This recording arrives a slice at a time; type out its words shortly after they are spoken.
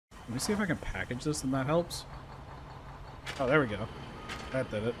Let me see if I can package this and that helps. Oh, there we go.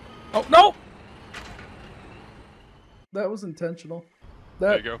 That did it. Oh, no! That was intentional.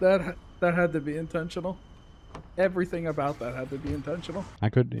 That had to be intentional. Everything about that had to be intentional. I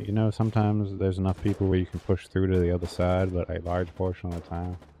could, you know, sometimes there's enough people where you can push through to the other side, but a large portion of the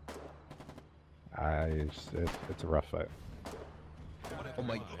time, it's a rough fight. Oh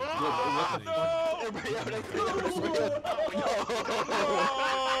my god.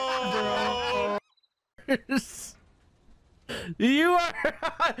 You are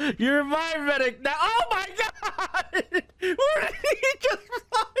you're my medic now. Oh my god! Where did he just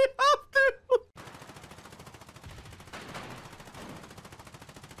fly up to?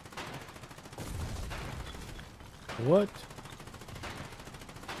 What?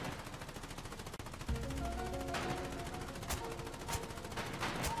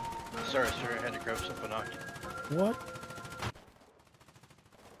 Sorry, sir, I had to grab some binoculars. What?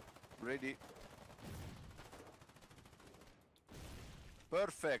 Ready.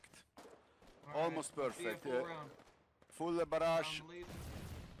 Perfect. Right. Almost perfect. Full barrage.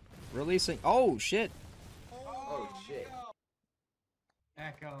 Releasing. Oh shit. Oh shit.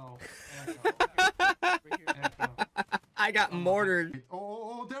 Echo. I got mortared.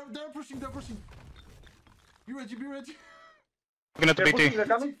 Oh, they're pushing. Be ready. Looking at the BT. They're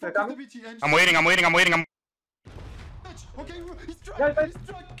coming. I'm waiting. Okay, he's trying.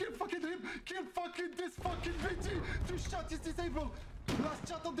 Kill fucking him. Kill fucking this fucking BT. 2 shots is disabled. Last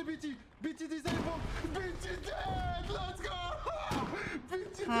shot on the BT. BT disabled. BT dead. Let's go.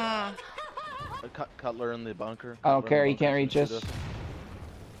 BT dead. Cutler in the bunker. Oh, Carrie, you can't reach us.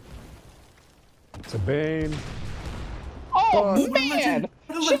 It's a Bane. Oh, man!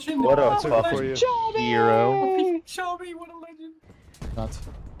 What a fucking hero. Shelby, what a legend. Nuts.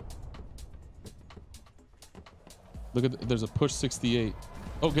 Look at there's a push 68.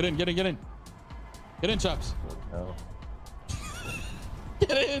 Oh, get in. Get in, Chops. No.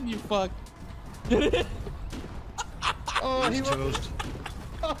 Get in, you fuck. Get in. Oh, he toast.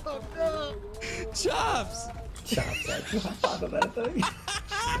 Oh no. Chops.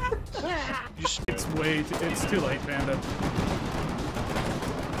 It's too late, Panda.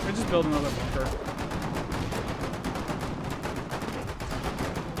 I just build another bunker.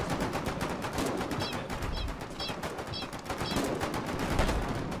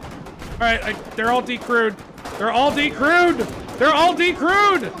 Alright, they're all decrewed. They're all decrewed!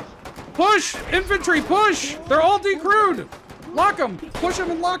 Push! Infantry, push! They're all decrewed! Lock them! Push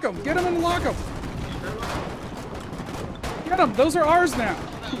them and lock them! Get them and lock them! Get them! Those are ours now!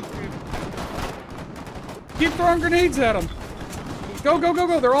 Keep throwing grenades at them! Go!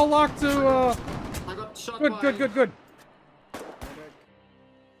 They're all locked to, I got shot by... Good.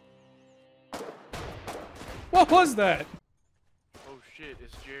 What was that? Oh shit,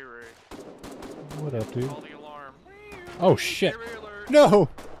 it's J-Ray. What up, dude? Call the alarm. Oh shit! No!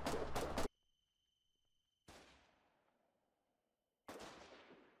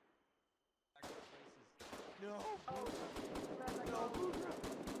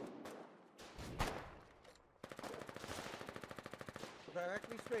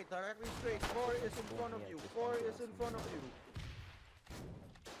 Directly straight. 4 is in front of you. 4 is in front of you.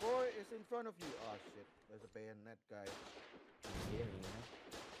 4 is in front of you. Oh shit, there's a bayonet guy.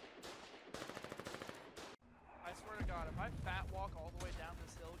 I swear to God, if I fat walk all the way down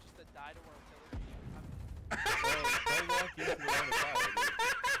this hill just to die to artillery, I'm... Don't walk into the line of fire,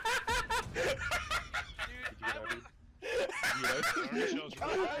 dude. Dude, I would...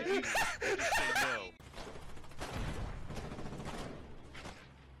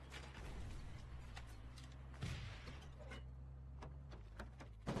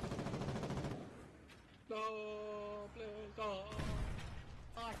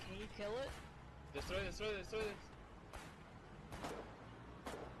 Oh, can you kill it? Destroy this.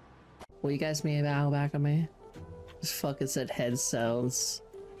 Will you guys be back on me? This fucking said head sounds.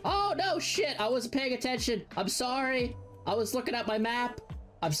 Oh no, shit! I wasn't paying attention. I'm sorry. I was looking at my map.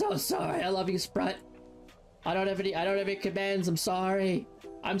 I'm so sorry. I love you, Sprut. I don't have any commands. I'm sorry.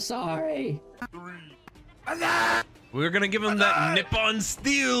 We're gonna give him that Nippon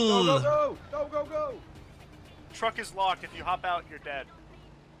steel. Go! Truck is locked. If you hop out, you're dead.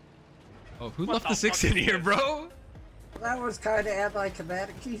 Oh, who left the 6 in here, bro? That was kind of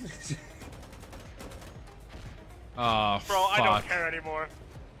anticlimactic. Oh, Bro, fuck. I don't care anymore.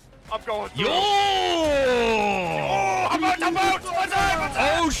 I'm going through. Yo! Oh, I'm out! What's up?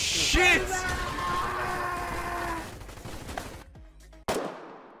 Oh, shit!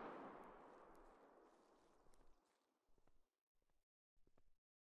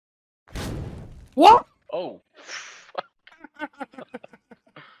 What? Oh.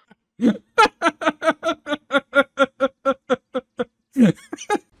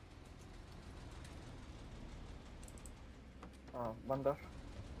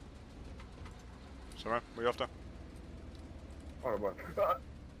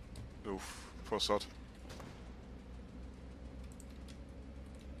 Oof, poor sod.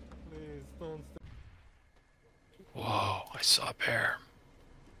 Please don't stay. Whoa, I saw a bear.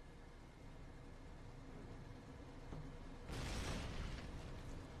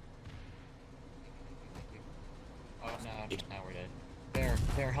 Oh no, now we're dead. Bear,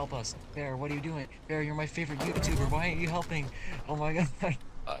 Bear, help us. Bear, what are you doing? Bear, you're my favorite YouTuber. Why aren't you helping? Oh my god.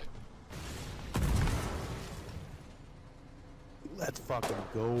 Let's fucking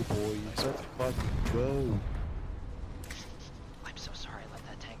go, boys. Let's fucking go. I'm so sorry I let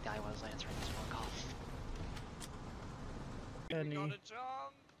that tank die while I was answering this phone call.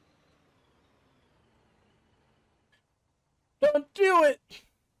 Don't do it!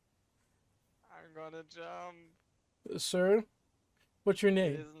 I'm gonna jump. Sir? What's your It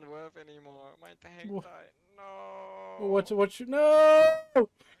name? isn't worth anymore. My tank Wha- died. No. What's your... No!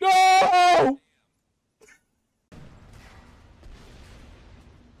 No!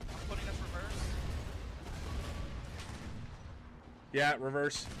 I'm putting us reverse. Yeah,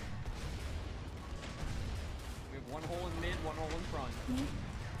 reverse. We have one hole in mid, one hole in front.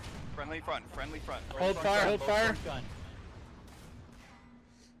 Friendly front, friendly front. Hold fire, hold fire.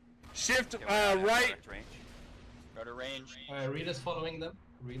 Shift, right. Go to range. Rita's following them.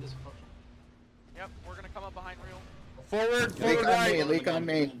 Rita's following. Yep, we're gonna come up behind real. Forward, Leak forward, on me, right. leak on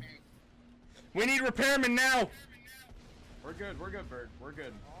me. We need repairmen now. We're good, Bird. We're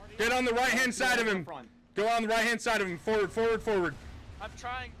good. Get on the right-hand side of him. Go on the right-hand side of him. Forward, forward, forward. I'm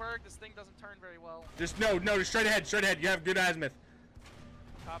trying, Berg. This thing doesn't turn very well. Just, no, just straight ahead, straight ahead. You have good azimuth.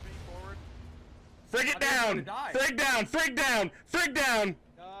 Copy, forward. Frig it down. Frig down, frig down, frig down.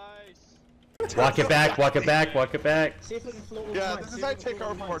 Nice. Walk it back, walk it back, walk it back. Yeah, this is how I take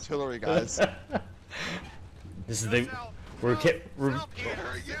our artillery, guys. This is the... We're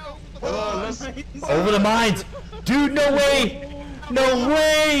Over the mines! Dude, no way! No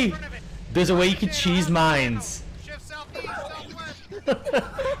way! There's a way you can cheese mines. Shift southeast, southwest.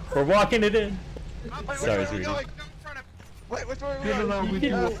 We're walking it in. Sorry, sweetie. Wait, which way are we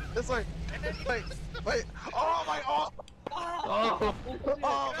going? This way. Wait. Oh my, oh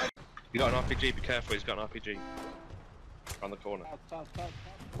my. You got an RPG, be careful, he's got an RPG. Around the corner.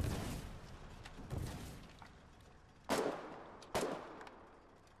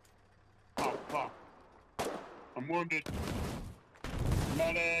 I'm wounded.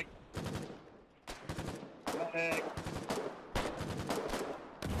 Medic. Medic.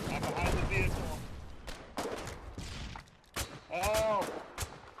 I'm behind the vehicle. Oh.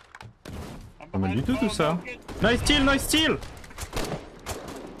 Ja, men du tout ça. Nice steal, nice steal!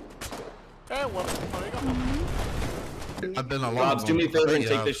 I've been a lot. Robs, do me a favor and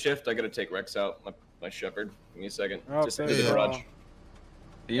take this shift. I gotta take Rex out. My shepherd. Give me a second. Just into the garage.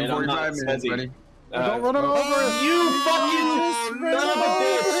 You And I'm not 45 minutes, Smezzy. buddy. Don't run him over! You fucking son of a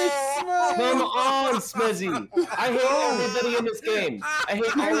bitch! Come on, Smezzy! I hate everybody in this game. I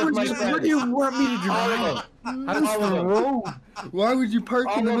hate all of my friends. Where do you want me to drive? All of them. Road. Why would you park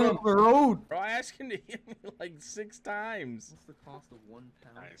in the middle of the road? Bro, I asked him to hit me like 6 times. What's the cost of 1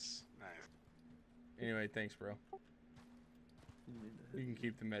 pound? Nice, nice. Anyway, thanks, bro. You can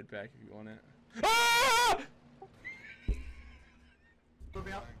keep the med pack if you want it. Ah!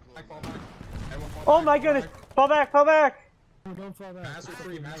 Oh my goodness! Fall back! Fall back! Don't fall back.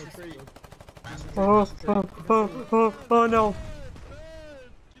 Oh no!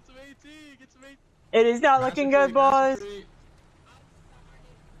 It is not looking good, boys.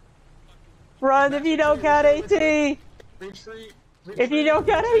 Run if you don't got AT. If you don't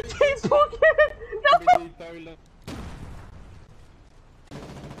got AT, book it. No.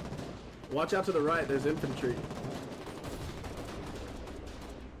 Watch out to the right. There's infantry.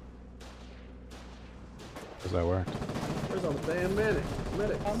 Does that work? There's a damn medic.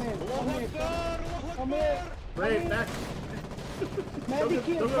 Come in. Ray, back. Don't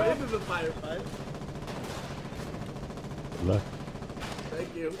go into the firefight. Good luck.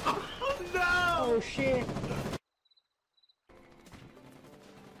 Thank you. Oh no! Oh shit!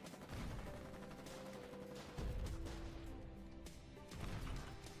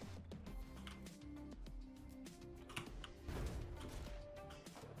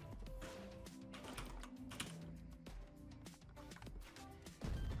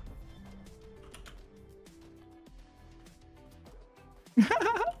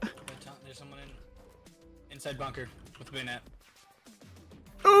 There's someone inside bunker with a bayonet.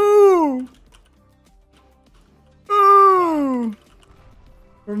 Ooh! Ooh!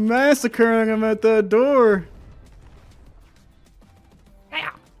 We're massacring him at the door.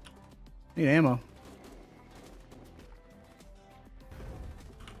 Need ammo.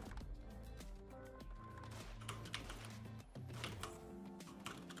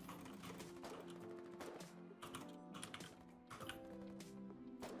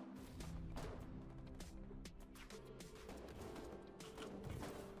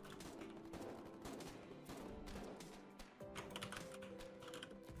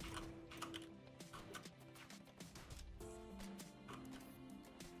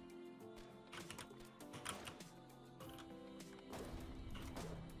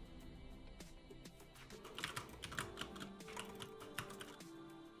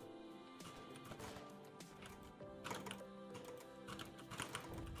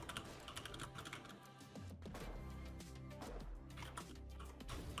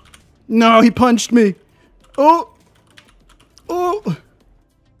 No, he punched me. Oh. Oh.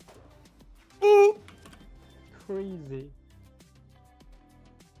 Oh. Crazy.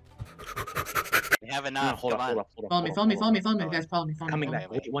 We have enough. Hold Come on. on. Follow me, guys, follow me. Coming back.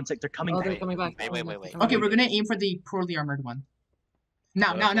 Wait, 1 sec. They're coming Oh, back. they're coming back. Wait. Okay, we're gonna aim for the poorly armored one.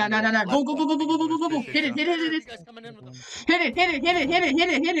 Now. Go. Hit it.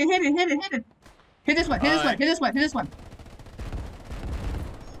 Hit this one.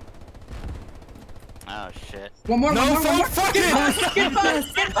 Oh shit. One more. Fuck it! Get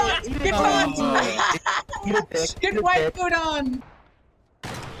fucked! Get white food on!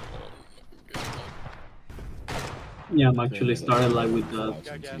 Yeah, I'm actually started like with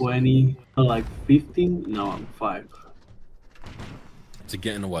 20, like 15. Now I'm 5. To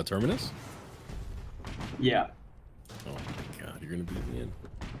get into what, Terminus? Yeah. Oh my god, you're gonna beat me in.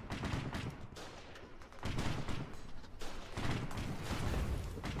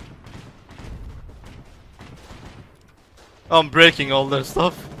 I'm breaking all their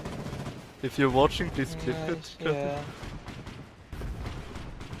stuff. If you're watching, please clip it. Yeah.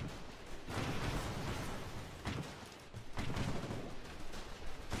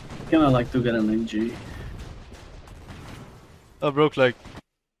 Kinda like to get an NG. I broke like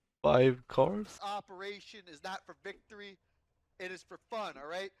 5 cars. Operation is not for victory, it is for fun,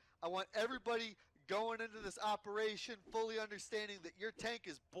 alright? I want everybody going into this operation fully understanding that your tank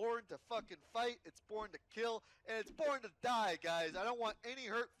is born to fucking fight, it's born to kill, and it's born to die, guys. I don't want any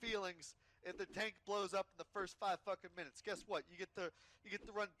hurt feelings if the tank blows up in the first 5 fucking minutes. Guess what? You get to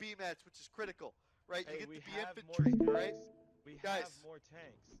run B match, which is critical, right? You get to be infantry, right? We have more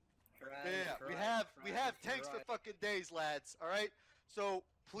tanks. We have tanks for fucking days, lads, alright? So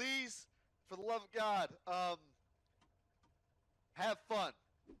please, for the love of God, have fun.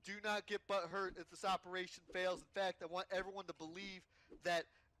 Do not get butthurt if this operation fails. In fact, I want everyone to believe that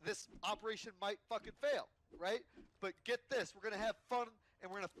this operation might fucking fail, right? But get this, we're gonna have fun and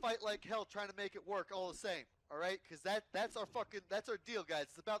we're gonna fight like hell trying to make it work all the same, alright? Because that's our deal, guys.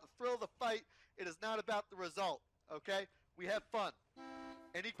 It's about the thrill of the fight. It is not about the result, okay? We have fun.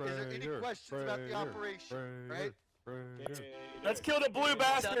 Is there any questions about the operation, right? Let's kill the blue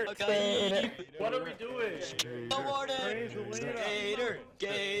bastard! What are we doing?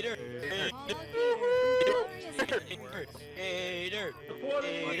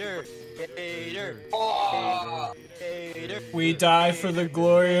 We die for the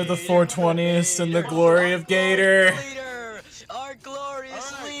glory of the 420th and the glory of Gator. Our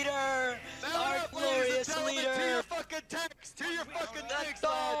glorious leader! Our glorious leader! To your fucking tanks! To your fucking tanks,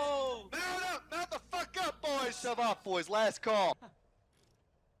 lads! Mount the fuck up, boys! Shove off, boys. Last call.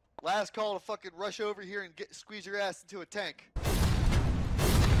 Last call to fucking rush over here and squeeze your ass into a tank.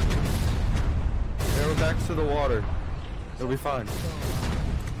 Arrow back to the water. It'll be fine.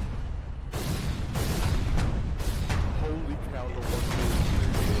 Holy cow, the one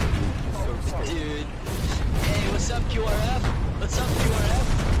Dude. Hey, what's up, QRF? What's up,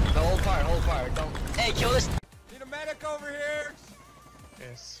 QRF? No, hold fire, don't. Hey, kill this. Need a medic over here!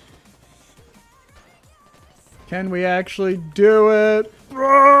 Yes. Can we actually do it?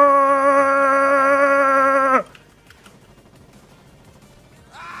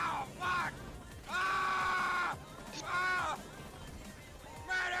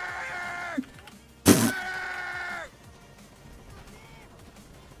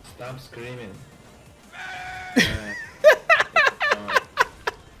 Stop screaming.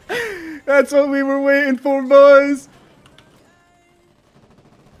 That's what we were waiting for, boys.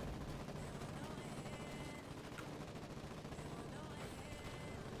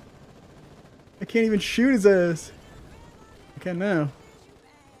 I can't even shoot his ass. I can now.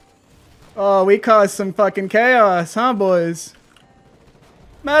 Oh, we caused some fucking chaos, huh, boys?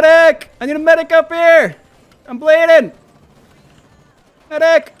 Medic! I need a medic up here! I'm bleeding!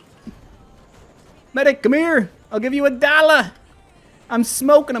 Medic! Medic, come here! I'll give you $1. I'm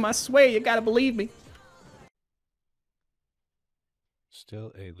smoking him, I swear, you gotta believe me.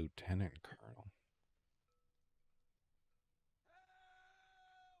 Still a lieutenant colonel.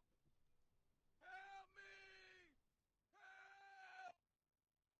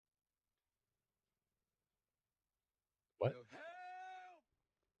 What?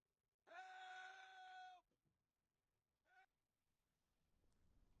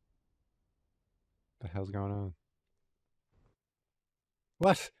 The hell's going on?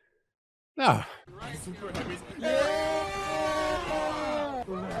 What? No.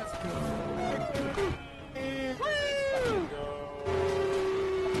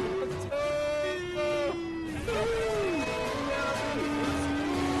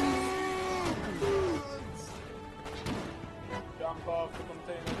 Jump off the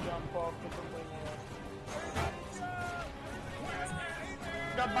container, jump off.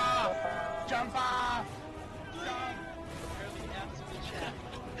 off! Jump off!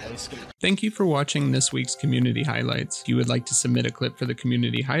 Thank you for watching this week's Community Highlights. If you would like to submit a clip for the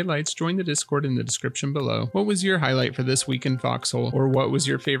Community Highlights, join the Discord in the description below. What was your highlight for this week in Foxhole? Or what was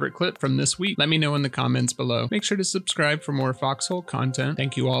your favorite clip from this week? Let me know in the comments below. Make sure to subscribe for more Foxhole content.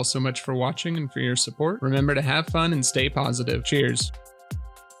 Thank you all so much for watching and for your support. Remember to have fun and stay positive. Cheers.